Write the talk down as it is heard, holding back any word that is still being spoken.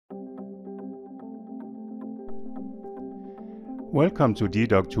Welcome to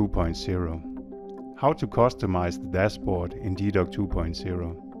gDoc 2.0. How to customize the dashboard in gDoc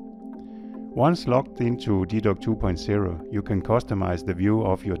 2.0. Once logged into gDoc 2.0, you can customize the view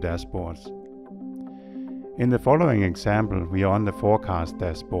of your dashboards. In the following example, we are on the forecast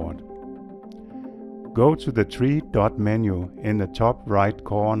dashboard. Go to the three-dot menu in the top right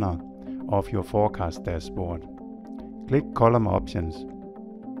corner of your forecast dashboard. Click Column Options.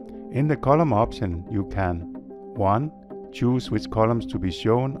 In the column option, you can 1. Choose which columns to be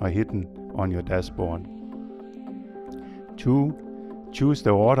shown or hidden on your dashboard. 2. Choose the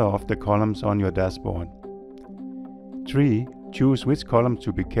order of the columns on your dashboard. 3. Choose which columns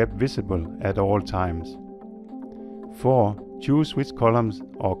to be kept visible at all times. 4. Choose which columns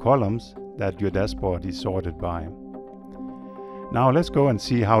that your dashboard is sorted by. Now let's go and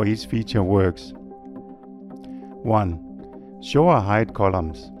see how each feature works. 1. Show or hide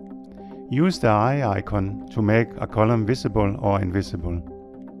columns. Use the eye icon to make a column visible or invisible.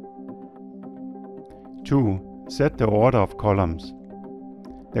 2. Set the order of columns.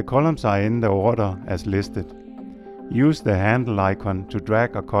 The columns are in the order as listed. Use the handle icon to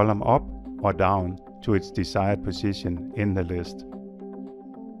drag a column up or down to its desired position in the list.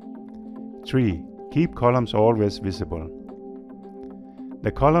 3. Keep columns always visible.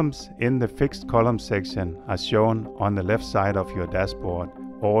 The columns in the Fixed Columns section are shown on the left side of your dashboard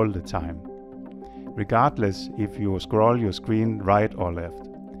all the time, regardless if you scroll your screen right or left.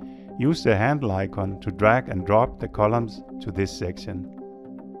 Use the handle icon to drag and drop the columns to this section.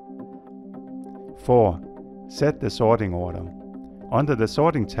 4. Set the sorting order. Under the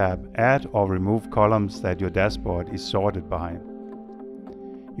Sorting tab, add or remove columns that your dashboard is sorted by.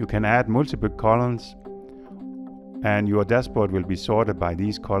 You can add multiple columns, and your dashboard will be sorted by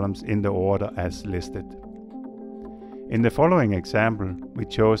these columns in the order as listed. In the following example, we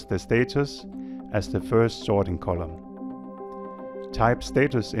chose the status as the first sorting column. Type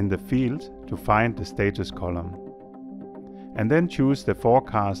status in the field to find the status column, and then choose the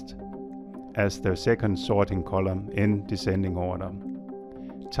forecast as the second sorting column in descending order.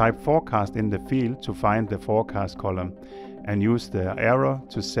 Type forecast in the field to find the forecast column and use the arrow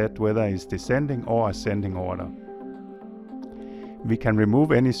to set whether it's descending or ascending order. We can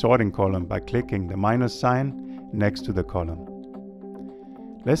remove any sorting column by clicking the minus sign next to the column.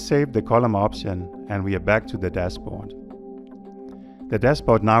 Let's save the column option and we are back to the dashboard. The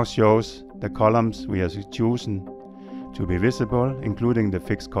dashboard now shows the columns we have chosen to be visible, including the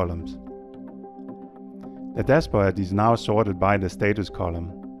fixed columns. The dashboard is now sorted by the status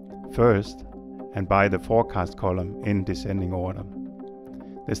column first and by the forecast column in descending order.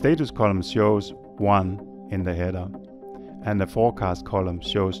 The status column shows 1 in the header, and the forecast column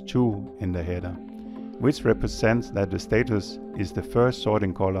shows 2 in the header, which represents that the status is the first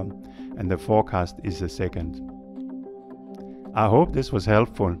sorting column and the forecast is the second. I hope this was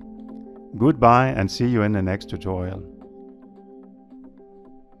helpful. Goodbye and see you in the next tutorial.